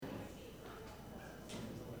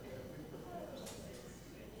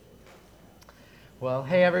Well,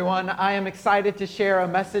 hey everyone, I am excited to share a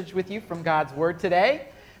message with you from God's Word today.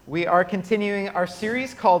 We are continuing our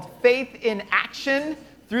series called Faith in Action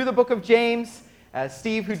through the book of James.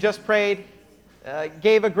 Steve, who just prayed,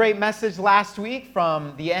 gave a great message last week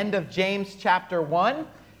from the end of James chapter 1.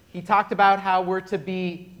 He talked about how we're to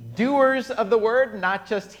be doers of the Word, not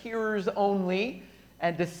just hearers only,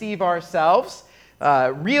 and deceive ourselves.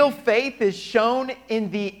 Real faith is shown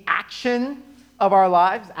in the action of our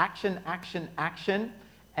lives. Action, action, action.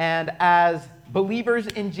 And as believers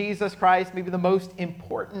in Jesus Christ, maybe the most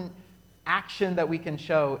important action that we can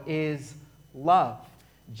show is love.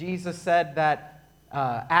 Jesus said that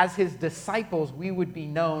as his disciples, we would be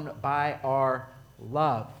known by our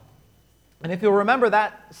love. And if you'll remember,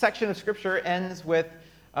 that section of Scripture ends with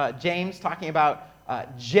James talking about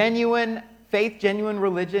genuine faith, genuine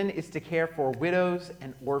religion is to care for widows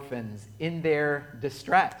and orphans in their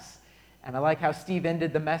distress. And I like how Steve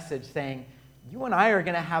ended the message saying, you and I are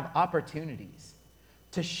going to have opportunities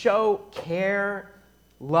to show care,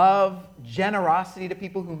 love, generosity to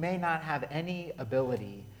people who may not have any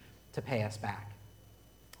ability to pay us back.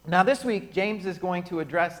 Now this week, James is going to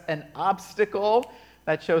address an obstacle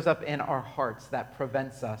that shows up in our hearts that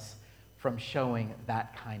prevents us from showing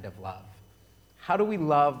that kind of love. How do we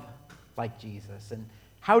love like Jesus? And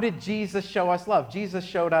how did Jesus show us love? Jesus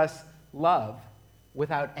showed us love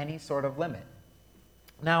without any sort of limit.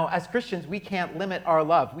 Now, as Christians, we can't limit our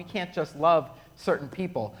love. We can't just love certain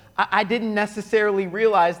people. I didn't necessarily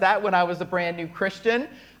realize that when I was a brand new Christian.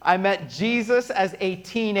 I met Jesus as a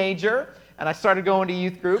teenager, and I started going to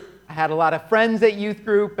youth group. I had a lot of friends at youth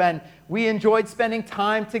group, and we enjoyed spending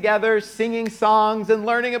time together, singing songs and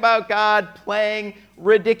learning about God, playing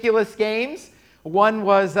ridiculous games. One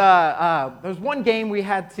was, there was one game we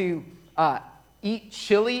had to eat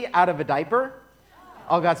chili out of a diaper.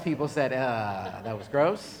 All God's people said, that was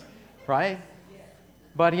gross, right?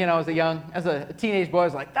 But, you know, as a teenage boy, I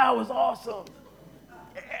was like, that was awesome.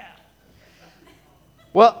 Yeah.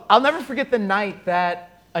 Well, I'll never forget the night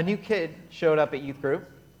that a new kid showed up at youth group.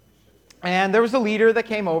 And there was a leader that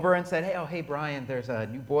came over and said, hey, Brian, there's a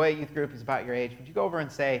new boy at youth group. He's about your age. Would you go over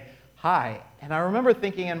and say hi? And I remember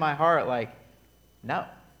thinking in my heart, like, no.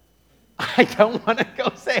 I don't want to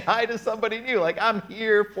go say hi to somebody new. Like, I'm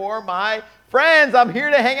here for my friends. I'm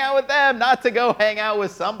here to hang out with them, not to go hang out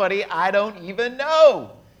with somebody I don't even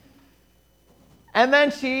know. And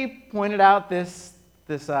then she pointed out this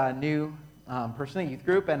new person in youth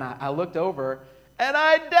group, and I looked over, and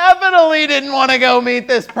I definitely didn't want to go meet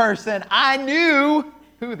this person. I knew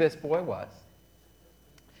who this boy was.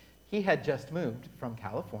 He had just moved from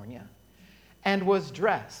California and was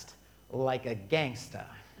dressed like a gangsta.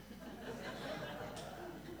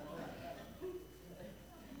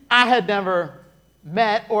 I had never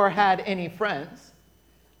met or had any friends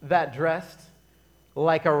that dressed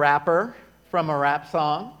like a rapper from a rap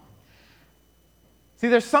song. See,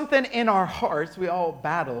 there's something in our hearts we all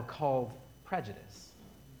battle called prejudice.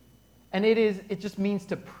 And it just means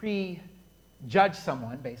to prejudge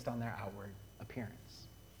someone based on their outward appearance.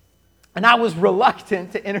 And I was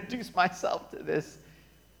reluctant to introduce myself to this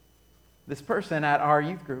person at our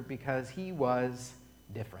youth group because he was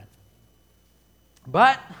different.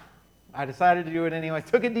 But I decided to do it anyway.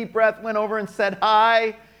 Took a deep breath, went over and said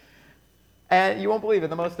hi. And you won't believe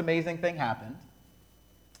it, the most amazing thing happened.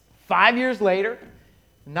 5 years later,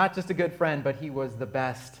 not just a good friend, but he was the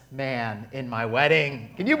best man in my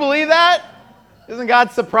wedding. Can you believe that? Isn't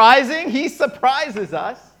God surprising? He surprises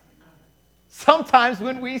us sometimes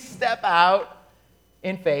when we step out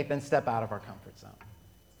in faith and step out of our comfort zone.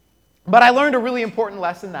 But I learned a really important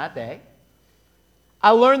lesson that day. I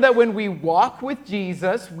learned that when we walk with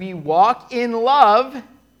Jesus, we walk in love,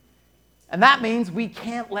 and that means we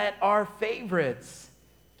can't let our favorites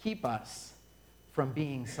keep us from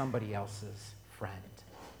being somebody else's friend.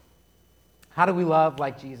 How do we love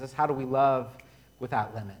like Jesus? How do we love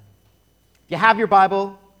without limit? If you have your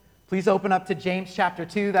Bible, please open up to James chapter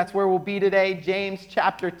 2. That's where we'll be today, James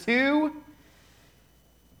chapter 2.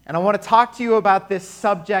 And I want to talk to you about this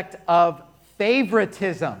subject of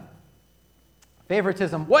favoritism.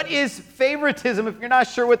 Favoritism. What is favoritism? If you're not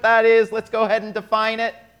sure what that is, let's go ahead and define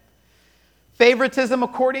it. Favoritism,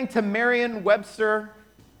 according to Merriam-Webster,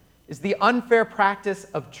 is the unfair practice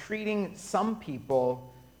of treating some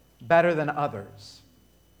people better than others.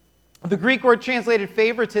 The Greek word translated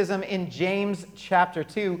favoritism in James chapter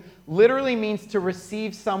 2 literally means to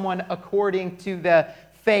receive someone according to the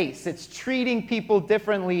face. It's treating people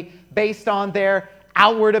differently based on their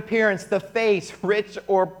outward appearance, the face, rich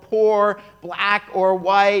or poor, black or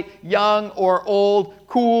white, young or old,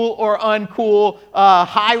 cool or uncool,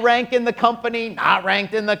 high rank in the company, not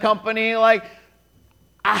ranked in the company. Like,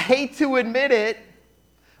 I hate to admit it,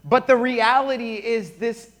 but the reality is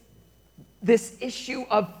this issue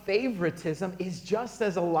of favoritism is just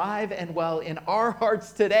as alive and well in our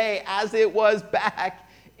hearts today as it was back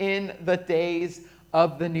in the days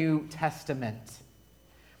of the New Testament.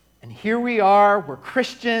 And here we are, we're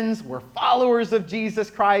Christians, we're followers of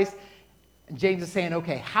Jesus Christ. And James is saying,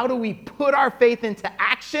 okay, how do we put our faith into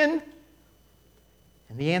action?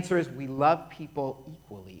 And the answer is we love people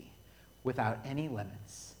equally without any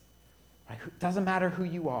limits. Right? It doesn't matter who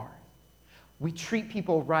you are. We treat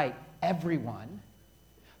people right, everyone,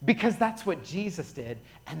 because that's what Jesus did,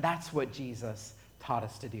 and that's what Jesus taught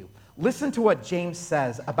us to do. Listen to what James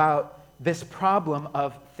says about this problem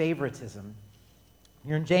of favoritism.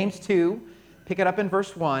 You're in James 2, pick it up in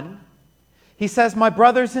verse 1. He says, "My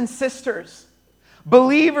brothers and sisters,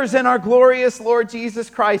 believers in our glorious Lord Jesus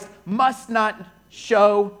Christ must not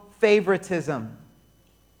show favoritism.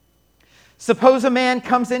 Suppose a man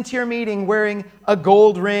comes into your meeting wearing a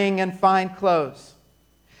gold ring and fine clothes,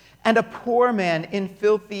 and a poor man in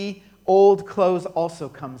filthy old clothes also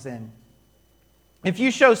comes in. If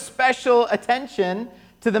you show special attention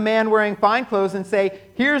to the man wearing fine clothes and say,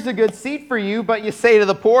 'Here's a good seat for you,' but you say to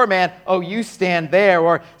the poor man, 'Oh, you stand there,'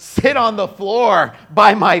 or 'Sit on the floor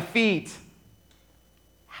by my feet,'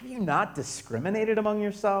 have you not discriminated among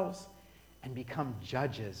yourselves and become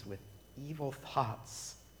judges with evil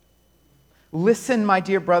thoughts? Listen, my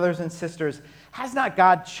dear brothers and sisters, has not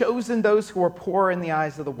God chosen those who are poor in the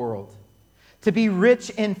eyes of the world to be rich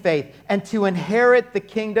in faith and to inherit the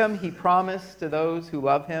kingdom he promised to those who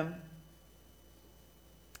love him?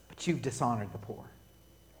 But you've dishonored the poor.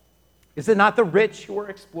 Is it not the rich who are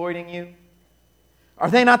exploiting you? Are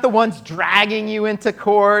they not the ones dragging you into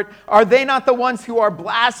court? Are they not the ones who are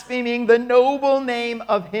blaspheming the noble name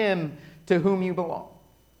of him to whom you belong?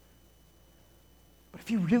 But if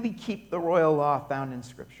you really keep the royal law found in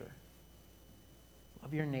Scripture,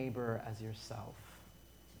 love your neighbor as yourself,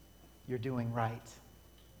 you're doing right.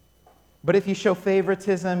 But if you show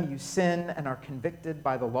favoritism, you sin and are convicted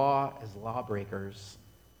by the law as lawbreakers.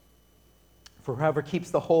 For whoever keeps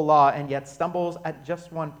the whole law and yet stumbles at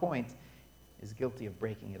just one point is guilty of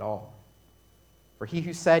breaking it all. For he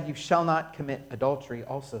who said, 'You shall not commit adultery,'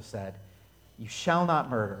 also said, 'You shall not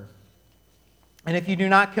murder.' And if you do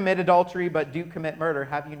not commit adultery but do commit murder,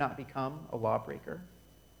 have you not become a lawbreaker?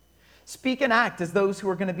 Speak and act as those who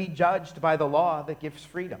are going to be judged by the law that gives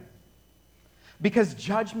freedom. Because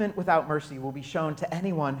judgment without mercy will be shown to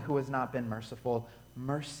anyone who has not been merciful.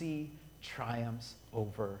 Mercy triumphs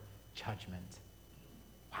over judgment."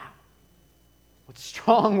 Wow. What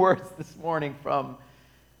strong words this morning from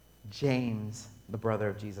James, the brother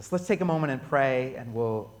of Jesus. Let's take a moment and pray, and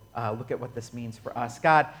we'll look at what this means for us.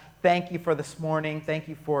 God, thank you for this morning. Thank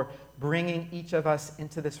you for bringing each of us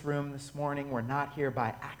into this room this morning. We're not here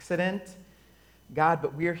by accident, God,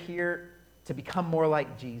 but we're here to become more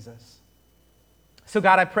like Jesus. So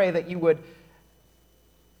God, I pray that you would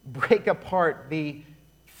break apart the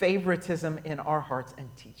favoritism in our hearts and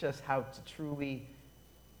teach us how to truly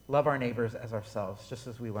love our neighbors as ourselves, just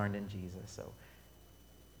as we learned in Jesus. So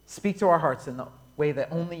speak to our hearts in the way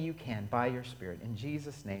that only you can by your Spirit. In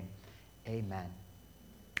Jesus' name, amen.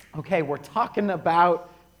 Okay, we're talking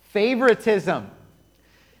about favoritism.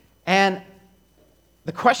 And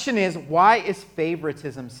the question is, why is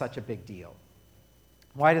favoritism such a big deal?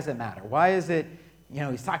 Why does it matter? Why is it,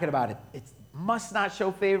 he's talking about it. It must not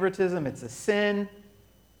show favoritism. It's a sin.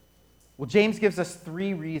 Well, James gives us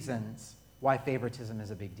 3 reasons why favoritism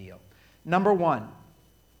is a big deal. Number 1,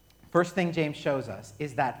 first thing James shows us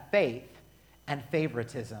is that faith and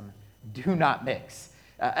favoritism do not mix.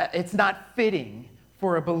 It's not fitting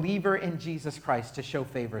for a believer in Jesus Christ to show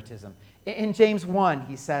favoritism. In James 1,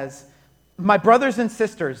 he says, "My brothers and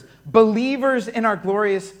sisters, believers in our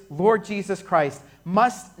glorious Lord Jesus Christ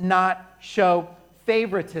must not show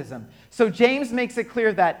favoritism." So James makes it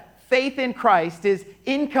clear that faith in Christ is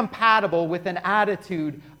incompatible with an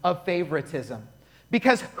attitude of favoritism.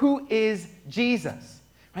 Because who is Jesus?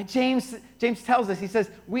 Right? James tells us, he says,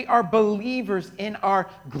 we are believers in our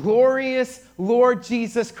glorious Lord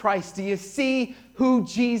Jesus Christ. Do you see who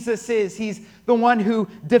Jesus is? He's the one who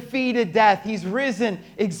defeated death. He's risen,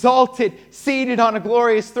 exalted, seated on a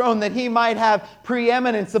glorious throne that he might have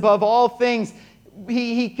preeminence above all things.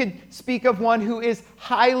 He could speak of one who is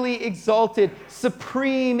highly exalted,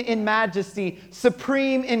 supreme in majesty,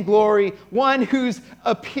 supreme in glory, one whose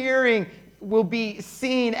appearing will be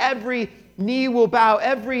seen. Every knee will bow,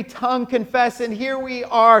 every tongue confess, and here we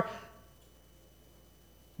are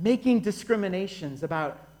making discriminations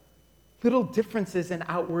about little differences in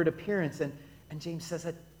outward appearance. And James says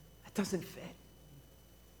that doesn't fit.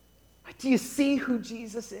 Do you see who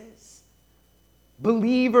Jesus is?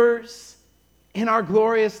 Believers in our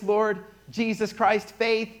glorious Lord Jesus Christ.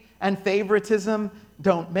 Faith and favoritism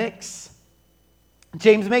don't mix.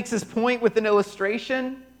 James makes his point with an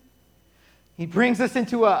illustration. He brings us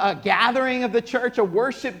into a gathering of the church, a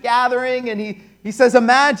worship gathering, and he says,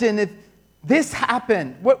 imagine if this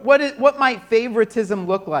happened. What might favoritism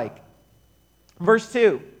look like? Verse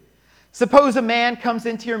 2, suppose a man comes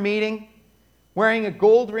into your meeting wearing a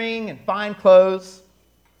gold ring and fine clothes.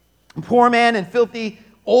 A poor man in filthy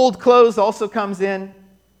old clothes also comes in.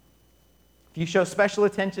 If you show special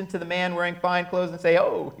attention to the man wearing fine clothes and say,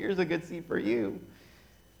 oh, here's a good seat for you,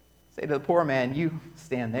 say to the poor man, you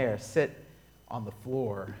stand there, sit on the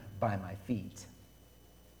floor by my feet.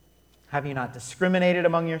 Have you not discriminated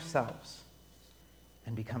among yourselves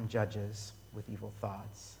and become judges with evil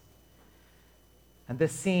thoughts? And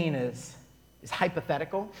this scene is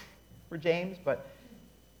hypothetical for James, but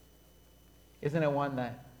isn't it one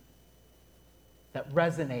that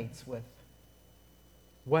resonates with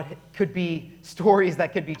what could be stories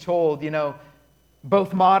that could be told,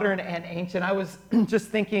 both modern and ancient? I was just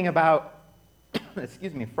thinking about,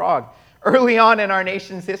 frog, early on in our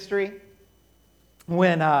nation's history,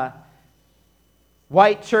 when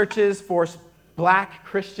white churches forced black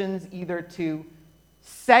Christians either to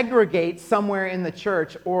segregate somewhere in the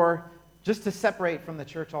church or just to separate from the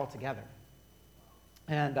church altogether.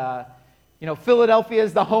 And, Philadelphia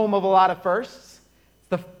is the home of a lot of firsts.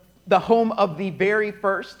 It's the home of the very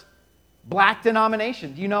first black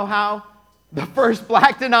denomination. Do you know how the first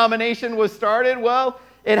black denomination was started? Well,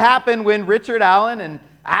 it happened when Richard Allen and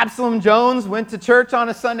Absalom Jones went to church on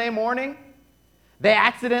a Sunday morning. They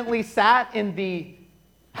accidentally sat in the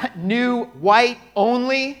new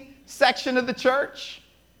white-only section of the church.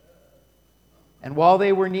 And while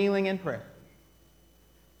they were kneeling in prayer,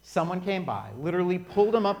 someone came by, literally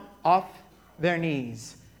pulled them up off their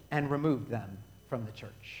knees and removed them from the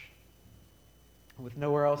church. With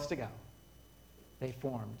nowhere else to go, they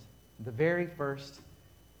formed the very first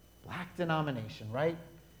black denomination right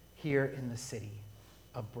here in the city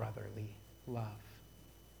of brotherly love.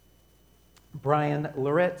 Brian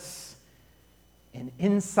Loritz, an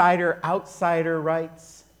insider-outsider,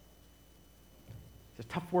 writes, these are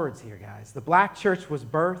tough words here, guys. The black church was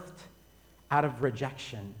birthed out of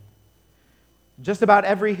rejection. Just about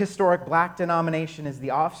every historic black denomination is the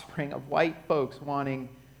offspring of white folks wanting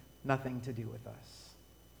nothing to do with us.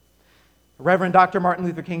 Reverend Dr. Martin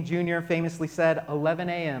Luther King Jr. famously said, 11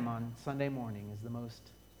 a.m. on Sunday morning is the most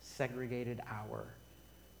segregated hour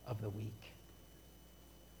of the week.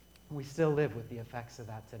 We still live with the effects of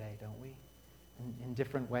that today, don't we? In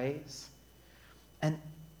different ways. And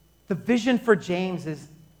the vision for James is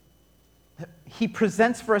that he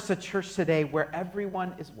presents for us a church today where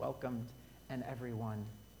everyone is welcomed and everyone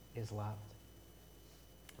is loved.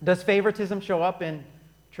 Does favoritism show up in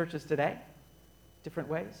churches today? Different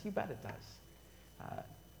ways? You bet it does.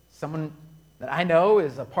 Someone that I know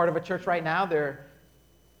is a part of a church right now. They're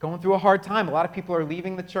going through a hard time. A lot of people are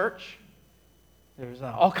leaving the church. There's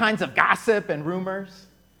all kinds of gossip and rumors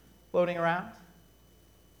floating around.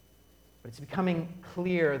 But it's becoming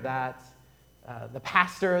clear that the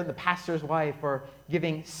pastor and the pastor's wife are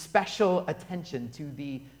giving special attention to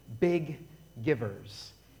the big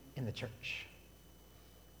givers in the church.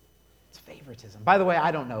 It's favoritism. By the way,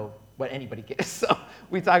 I don't know what anybody gives, so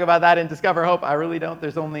we talk about that in Discover Hope. I really don't.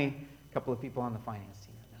 There's only a couple of people on the finance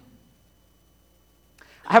team that know.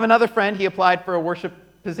 I have another friend. He applied for a worship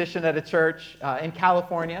position at a church in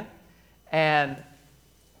California, and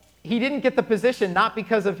he didn't get the position not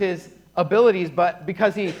because of his abilities, but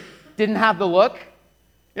because he didn't have the look.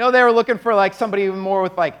 They were looking for like somebody more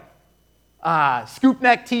with like scoop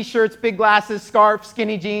neck t-shirts, big glasses, scarf,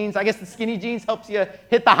 skinny jeans. I guess the skinny jeans helps you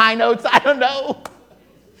hit the high notes. I don't know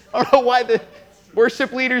why the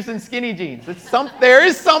worship leaders in skinny jeans. There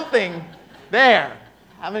is something there.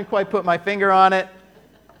 Haven't quite put my finger on it.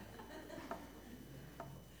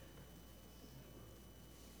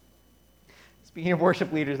 Speaking of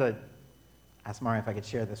worship leaders, I asked Mario if I could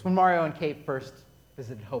share this. When Mario and Kate first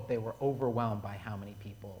visited Hope, they were overwhelmed by how many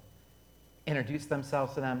people introduced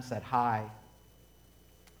themselves to them, said hi.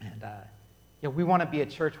 And we want to be a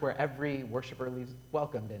church where every worshiper leaves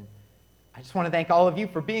welcomed. And I just want to thank all of you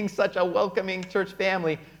for being such a welcoming church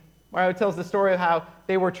family. Mario tells the story of how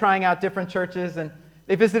they were trying out different churches, and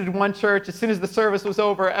they visited one church. As soon as the service was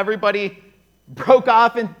over, everybody broke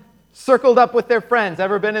off and circled up with their friends.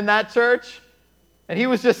 Ever been in that church? And he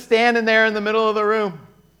was just standing there in the middle of the room,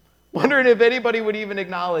 wondering if anybody would even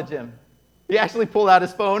acknowledge him. He actually pulled out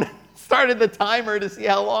his phone and started the timer to see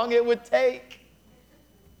how long it would take.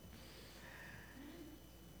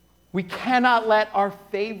 We cannot let our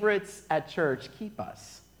favorites at church keep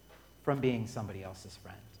us from being somebody else's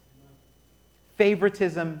friend.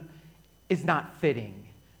 Favoritism is not fitting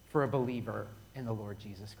for a believer in the Lord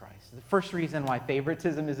Jesus Christ. The first reason why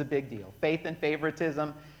favoritism is a big deal. Faith and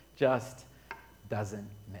favoritism just doesn't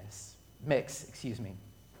mix.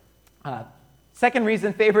 Second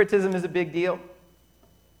reason favoritism is a big deal.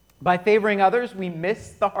 By favoring others, we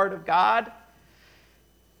miss the heart of God.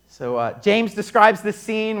 So James describes this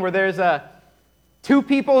scene where there's two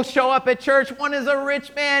people show up at church. One is a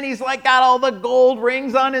rich man. He's like got all the gold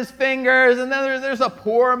rings on his fingers. And then there's a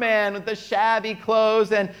poor man with the shabby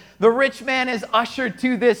clothes. And the rich man is ushered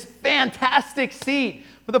to this fantastic seat.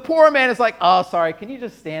 But the poor man is like, oh, sorry, can you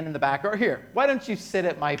just stand in the back? Or here, why don't you sit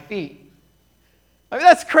at my feet? I mean,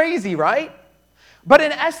 that's crazy, right? But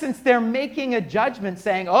in essence, they're making a judgment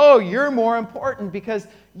saying, oh, you're more important because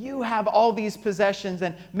you have all these possessions,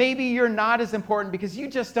 and maybe you're not as important because you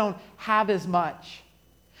just don't have as much.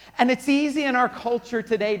 And it's easy in our culture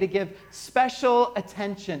today to give special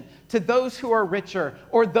attention to those who are richer,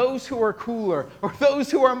 or those who are cooler, or those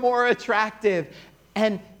who are more attractive.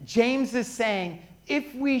 And James is saying,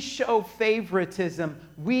 if we show favoritism,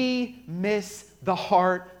 we miss the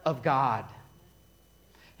heart of God.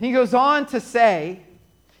 And he goes on to say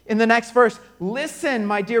in the next verse, listen,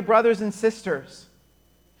 my dear brothers and sisters,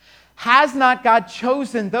 has not God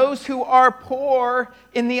chosen those who are poor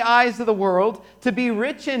in the eyes of the world to be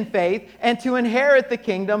rich in faith and to inherit the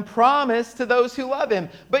kingdom promised to those who love him?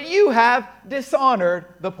 But you have dishonored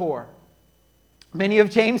the poor. Many of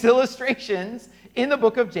James' illustrations in the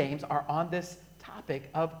book of James are on this topic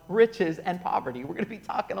of riches and poverty. We're going to be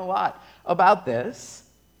talking a lot about this.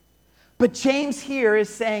 But James here is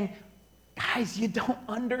saying, guys, you don't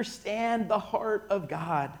understand the heart of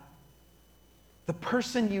God. The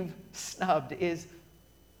person you've snubbed is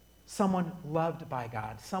someone loved by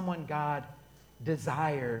God, someone God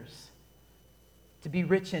desires to be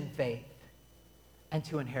rich in faith and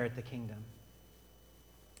to inherit the kingdom.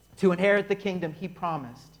 To inherit the kingdom he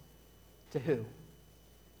promised to who?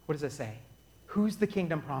 What does it say? Who's the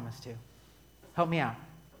kingdom promised to? Help me out.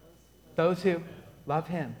 Those who love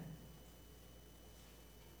him.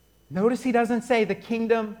 Notice he doesn't say the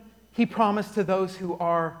kingdom he promised to those who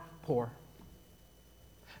are poor.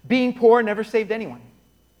 Being poor never saved anyone.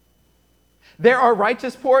 There are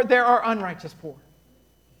righteous poor, there are unrighteous poor.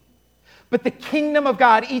 But the kingdom of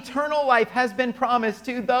God, eternal life, has been promised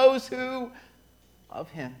to those who love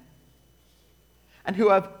him and who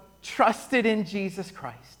have trusted in Jesus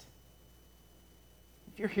Christ.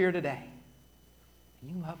 If you're here today and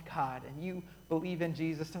you love God and you believe in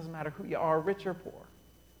Jesus, doesn't matter who you are, rich or poor,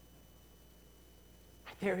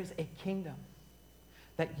 there is a kingdom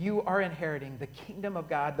that you are inheriting. The kingdom of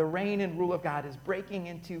God, the reign and rule of God is breaking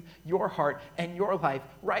into your heart and your life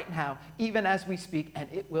right now, even as we speak, and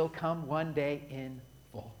it will come one day in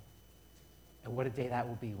full. And what a day that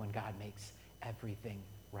will be when God makes everything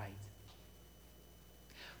right.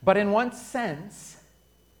 But in one sense,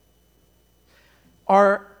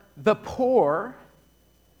 are the poor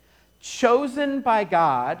chosen by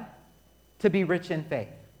God to be rich in faith?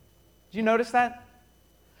 Did you notice that?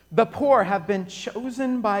 The poor have been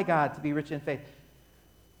chosen by God to be rich in faith.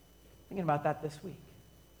 Thinking about that this week.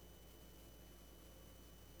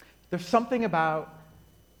 There's something about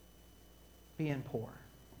being poor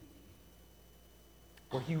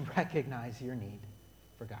where you recognize your need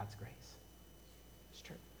for God's grace. It's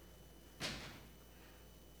true.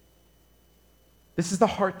 This is the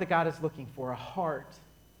heart that God is looking for, a heart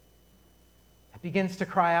that begins to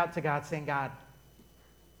cry out to God, saying, God,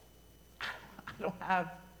 I don't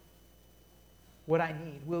have what I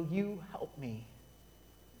need. Will you help me?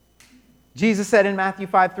 Jesus said in Matthew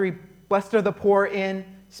 5:3, blessed are the poor in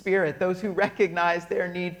spirit, those who recognize their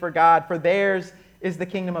need for God, for theirs is the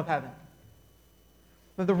kingdom of heaven.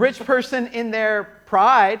 But the rich person in their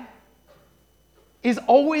pride is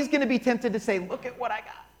always going to be tempted to say, look at what I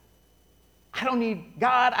got. I don't need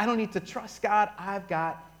God. I don't need to trust God. I've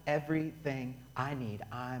got everything I need.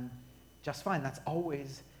 I'm just fine. That's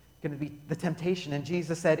always going to be the temptation. And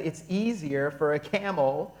Jesus said it's easier for a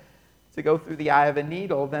camel to go through the eye of a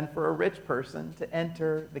needle than for a rich person to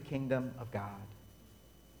enter the kingdom of God.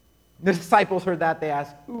 The disciples heard that. They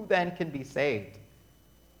asked, who then can be saved?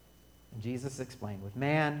 And Jesus explained, with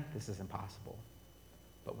man, this is impossible.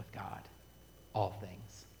 But with God, all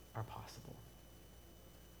things are possible.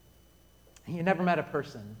 And you never met a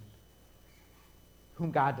person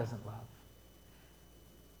whom God doesn't love.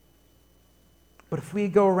 But if we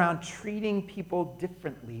go around treating people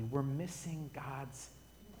differently, we're missing God's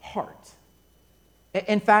heart.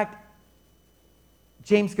 In fact,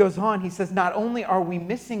 James goes on, he says, not only are we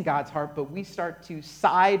missing God's heart, but we start to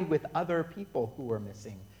side with other people who are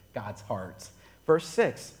missing God's heart. Verse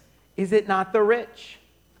 6, is it not the rich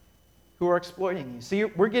who are exploiting you? So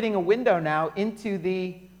we're getting a window now into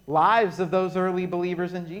the lives of those early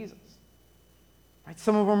believers in Jesus. Right?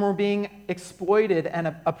 Some of them were being exploited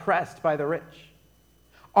and oppressed by the rich.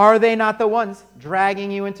 Are they not the ones dragging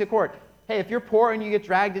you into court? Hey, if you're poor and you get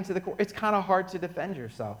dragged into the court, it's kind of hard to defend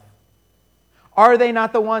yourself. Are they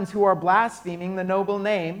not the ones who are blaspheming the noble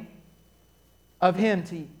name of him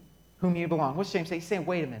to whom you belong? What's James saying? He's saying,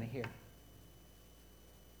 wait a minute here.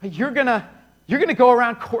 You're gonna go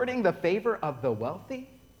around courting the favor of the wealthy?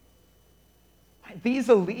 These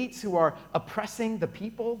elites who are oppressing the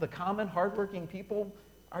people, the common, hardworking people,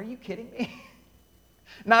 are you kidding me?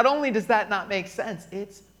 Not only does that not make sense,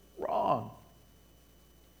 it's wrong.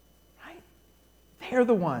 Right? They're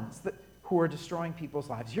the ones who are destroying people's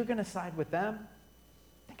lives. You're going to side with them?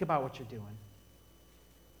 Think about what you're doing.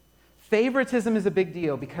 Favoritism is a big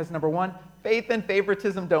deal because, number one, faith and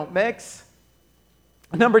favoritism don't mix.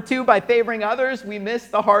 Number two, by favoring others, we miss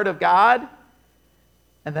the heart of God.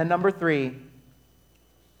 And then number three,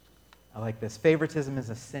 I like this, favoritism is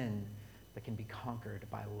a sin that can be conquered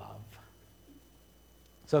by love.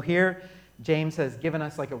 So here, James has given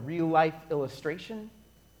us like a real-life illustration.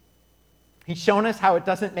 He's shown us how it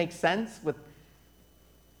doesn't make sense with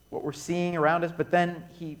what we're seeing around us, but then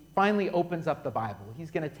he finally opens up the Bible.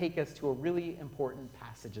 He's going to take us to a really important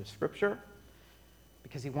passage of Scripture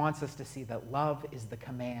because he wants us to see that love is the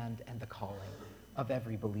command and the calling of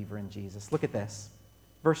every believer in Jesus. Look at this.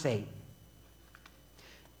 Verse 8.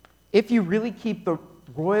 If you really keep the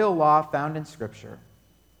royal law found in Scripture,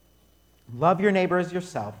 love your neighbor as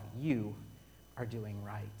yourself, you are doing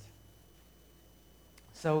right.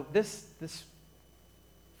 So this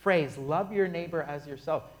phrase, love your neighbor as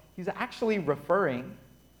yourself, he's actually referring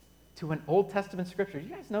to an Old Testament scripture. Do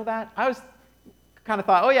you guys know that? I was kind of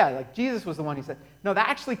thought, oh yeah, like Jesus was the one who said. No, that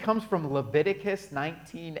actually comes from Leviticus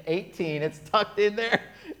 19:18. It's tucked in there,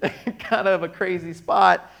 kind of a crazy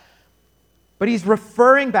spot. But he's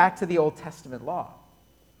referring back to the Old Testament law.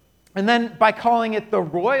 And then by calling it the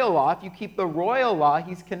royal law, if you keep the royal law,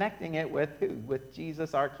 he's connecting it with who? With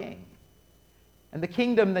Jesus, our King. And the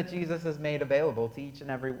kingdom that Jesus has made available to each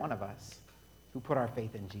and every one of us who put our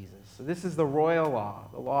faith in Jesus. So this is the royal law,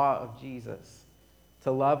 the law of Jesus,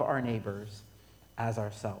 to love our neighbors as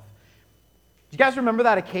ourselves. Do you guys remember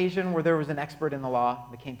that occasion where there was an expert in the law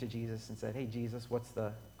that came to Jesus and said, hey, Jesus, what's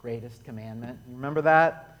the greatest commandment? You remember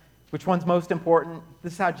that? Which one's most important?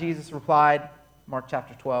 This is how Jesus replied, Mark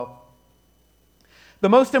chapter 12. The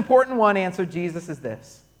most important one, answered Jesus, is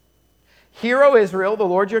this. Hear, O Israel, the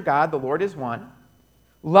Lord your God, the Lord is one.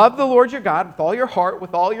 Love the Lord your God with all your heart,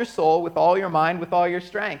 with all your soul, with all your mind, with all your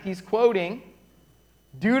strength. He's quoting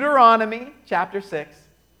Deuteronomy chapter 6,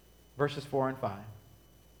 verses 4 and 5.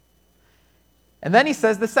 And then he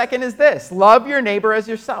says the second is this. Love your neighbor as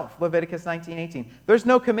yourself, Leviticus 19:18. There's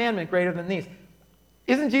no commandment greater than these.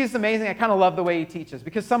 Isn't Jesus amazing? I kind of love the way he teaches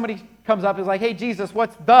because somebody comes up and is like, hey, Jesus,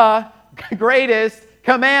 what's the greatest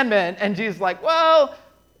commandment? And Jesus is like, well,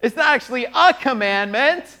 it's not actually a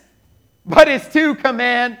commandment, but it's two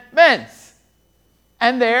commandments.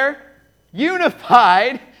 And they're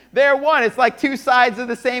unified. They're one. It's like two sides of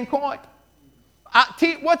the same coin.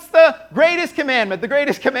 What's the greatest commandment? The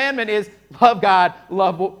greatest commandment is love God,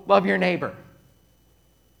 love your neighbor.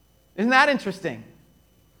 Isn't that interesting?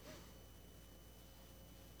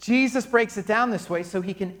 Jesus breaks it down this way so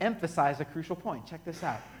he can emphasize a crucial point. Check this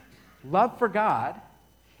out. Love for God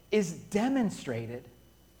is demonstrated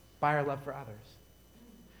by our love for others.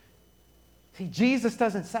 See, Jesus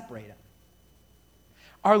doesn't separate them.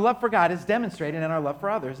 Our love for God is demonstrated in our love for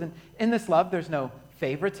others. And in this love, there's no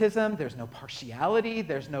favoritism, there's no partiality,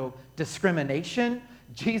 there's no discrimination.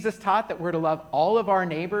 Jesus taught that we're to love all of our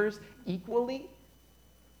neighbors equally.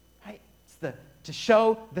 Right? It's to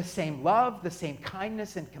show the same love, the same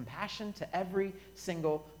kindness and compassion to every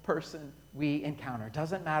single person we encounter. It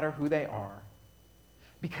doesn't matter who they are.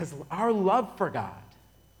 Because our love for God,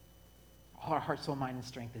 all our heart, soul, mind, and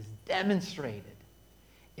strength is demonstrated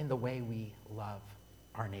in the way we love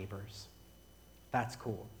our neighbors. That's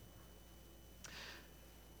cool.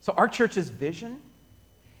 So our church's vision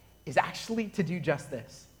is actually to do just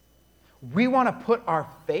this. We want to put our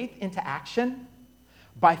faith into action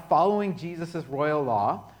by following Jesus' royal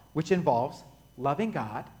law, which involves loving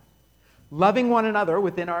God, loving one another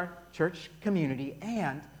within our church community,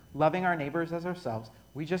 and loving our neighbors as ourselves.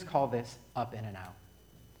 We just call this up in and out.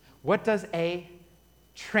 What does A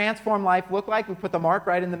transformed life look like? We put the mark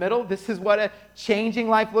right in the middle. This is what a changing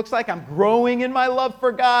life looks like. I'm growing in my love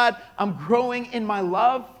for God. I'm growing in my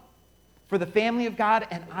love for the family of God,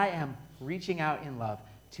 and I am reaching out in love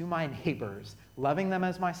to my neighbors, loving them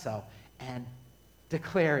as myself, and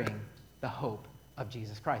declaring the hope of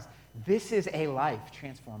Jesus Christ. This is a life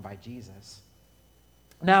transformed by Jesus.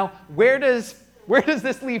 Now, where does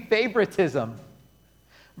this leave favoritism?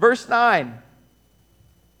 Verse 9.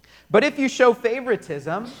 But if you show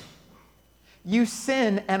favoritism, you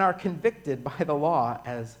sin and are convicted by the law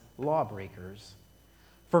as lawbreakers.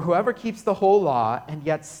 For whoever keeps the whole law and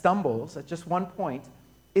yet stumbles at just one point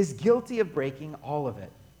is guilty of breaking all of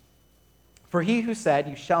it. For he who said,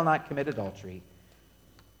 "You shall not commit adultery,"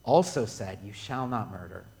 also said, "You shall not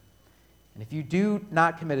murder." And if you do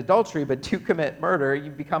not commit adultery but do commit murder,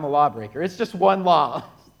 you become a lawbreaker. It's just one law.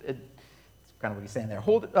 It's kind of what he's saying there.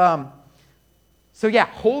 Hold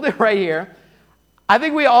it right here. I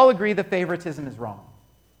think we all agree that favoritism is wrong.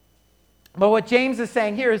 But what James is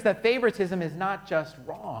saying here is that favoritism is not just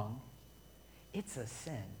wrong, it's a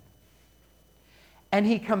sin. And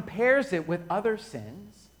he compares it with other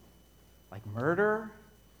sins like murder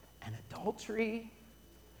and adultery.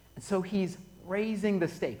 And so he's raising the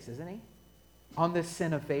stakes, isn't he, on this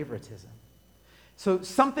sin of favoritism. So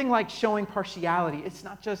something like showing partiality, it's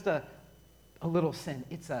not just a little sin,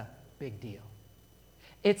 it's a big deal.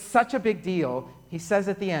 It's such a big deal, he says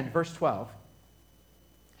at the end, verse 12,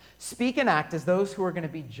 "Speak and act as those who are going to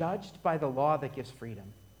be judged by the law that gives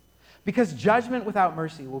freedom. Because judgment without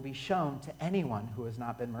mercy will be shown to anyone who has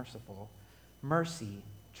not been merciful. Mercy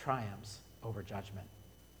triumphs over judgment."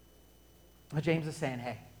 Well, James is saying,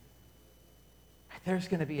 hey, there's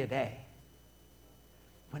going to be a day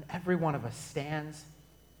when every one of us stands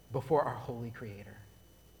before our holy Creator,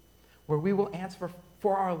 where we will answer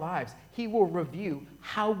for our lives. He will review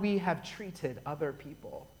how we have treated other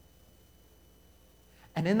people.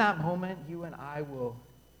 And in that moment, you and I will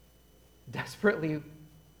desperately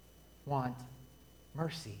want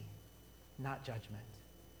mercy, not judgment.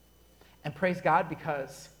 And praise God,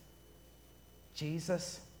 because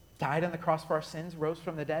Jesus died on the cross for our sins, rose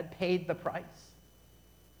from the dead, paid the price.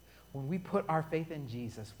 When we put our faith in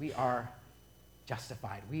Jesus, we are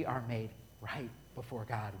justified. We are made right before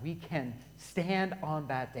God. We can stand on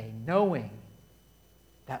that day knowing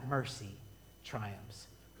that mercy triumphs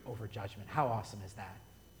over judgment. How awesome is that?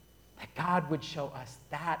 That God would show us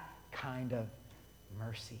that kind of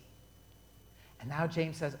mercy. And now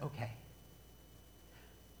James says, okay,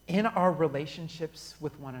 in our relationships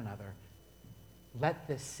with one another, let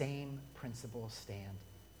this same principle stand.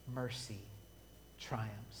 Mercy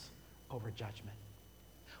triumphs over judgment.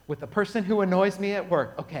 With the person who annoys me at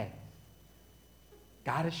work, okay,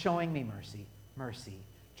 God is showing me mercy. Mercy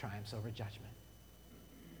triumphs over judgment.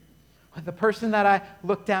 With the person that I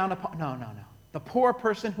look down upon, no. The poor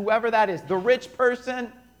person, whoever that is, the rich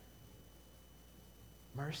person,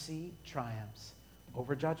 mercy triumphs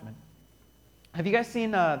over judgment. Have you guys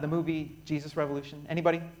seen the movie Jesus Revolution?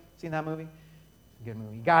 Anybody seen that movie? Good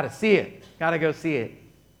movie. You got to see it. Got to go see it.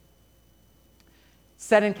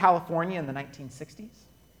 Set in California in the 1960s.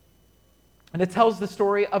 And it tells the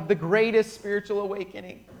story of the greatest spiritual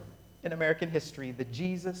awakening in American history, the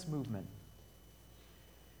Jesus movement.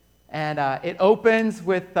 And it opens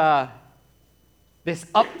with this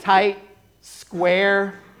uptight,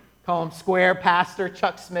 square, call him square pastor,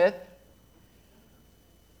 Chuck Smith,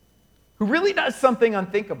 who really does something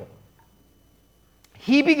unthinkable.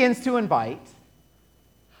 He begins to invite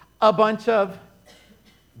a bunch of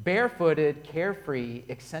barefooted, carefree,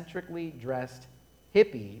 eccentrically dressed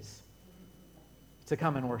hippies to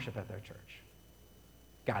come and worship at their church.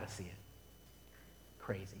 Gotta see it.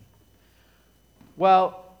 Crazy.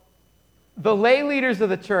 Well, the lay leaders of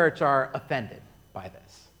the church are offended by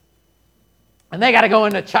this. And they got to go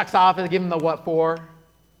into Chuck's office and give him the what for.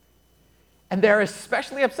 And they're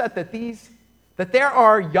especially upset that there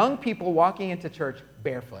are young people walking into church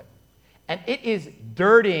barefoot. And it is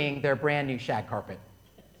dirtying their brand new shag carpet.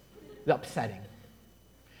 It's upsetting.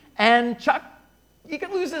 And Chuck, he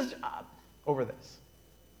could lose his job over this.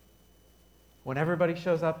 When everybody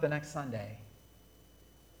shows up the next Sunday,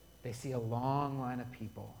 they see a long line of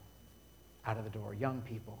people out of the door, young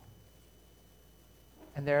people.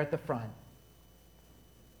 And there at the front,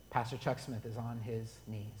 Pastor Chuck Smith is on his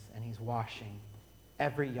knees, and he's washing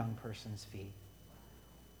every young person's feet,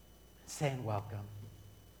 saying, welcome.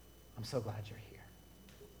 I'm so glad you're here.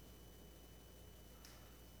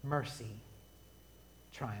 Mercy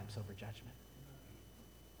triumphs over judgment.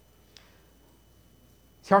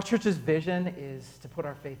 See, our church's vision is to put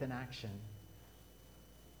our faith in action.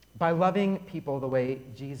 By loving people the way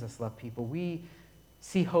Jesus loved people, we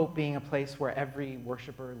See Hope being a place where every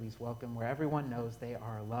worshiper leaves welcome, where everyone knows they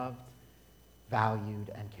are loved,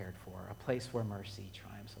 valued, and cared for, a place where mercy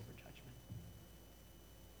triumphs over judgment.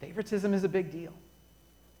 Favoritism is a big deal.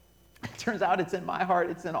 It turns out it's in my heart,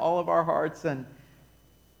 it's in all of our hearts, and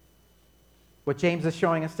what James is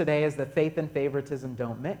showing us today is that faith and favoritism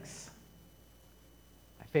don't mix.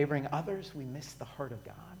 By favoring others, we miss the heart of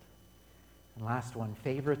God. And last one,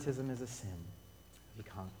 favoritism is a sin that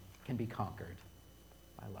can be conquered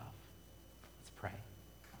by love. Let's pray.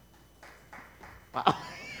 Wow.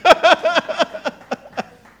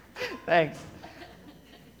 Thanks.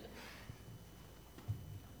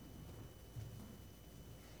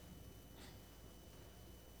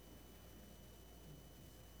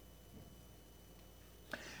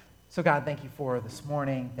 So God, thank you for this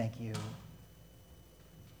morning. Thank you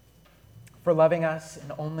for loving us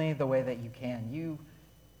in only the way that you can. You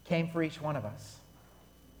came for each one of us.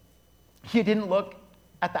 You didn't look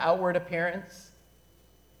at the outward appearance,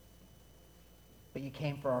 but you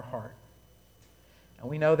came for our heart. And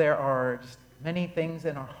we know there are just many things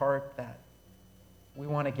in our heart that we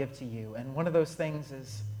want to give to you. And one of those things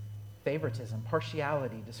is favoritism,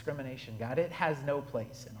 partiality, discrimination. God, it has no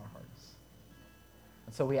place in our hearts.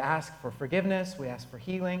 And so we ask for forgiveness. We ask for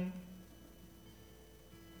healing.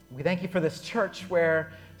 We thank you for this church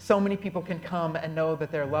where so many people can come and know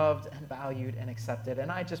that they're loved and valued and accepted.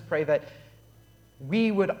 And I just pray that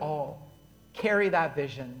we would all carry that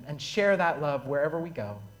vision and share that love wherever we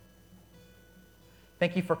go.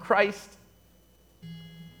 Thank you for Christ.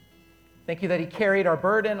 Thank you that he carried our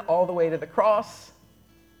burden all the way to the cross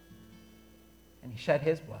and he shed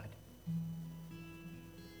his blood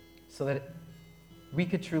so that we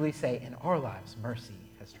could truly say in our lives, mercy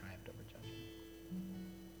has triumphed over judgment.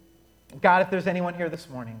 God, if there's anyone here this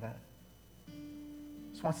morning that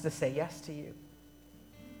just wants to say yes to you,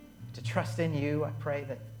 to trust in you, I pray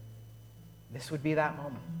that this would be that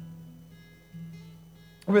moment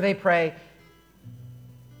where they pray,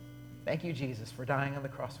 thank you, Jesus, for dying on the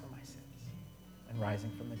cross for my sins and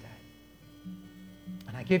rising from the dead.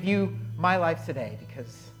 And I give you my life today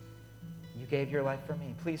because you gave your life for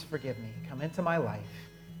me. Please forgive me. Come into my life,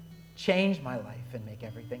 change my life, and make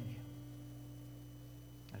everything new.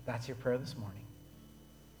 If that's your prayer this morning,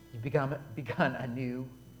 you've begun a new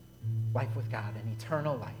life with God, an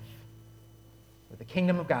eternal life, where the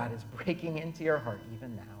kingdom of God is breaking into your heart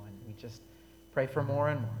even now. And we just pray for more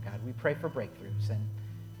and more, God. We pray for breakthroughs. And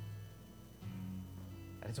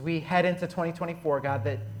as we head into 2024, God,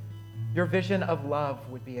 that your vision of love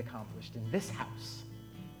would be accomplished in this house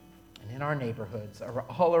and in our neighborhoods,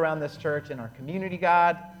 all around this church, in our community,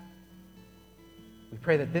 God. We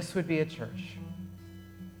pray that this would be a church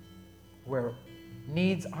where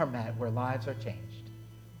needs are met, where lives are changed.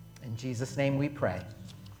 In Jesus' name we pray.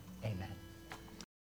 Amen.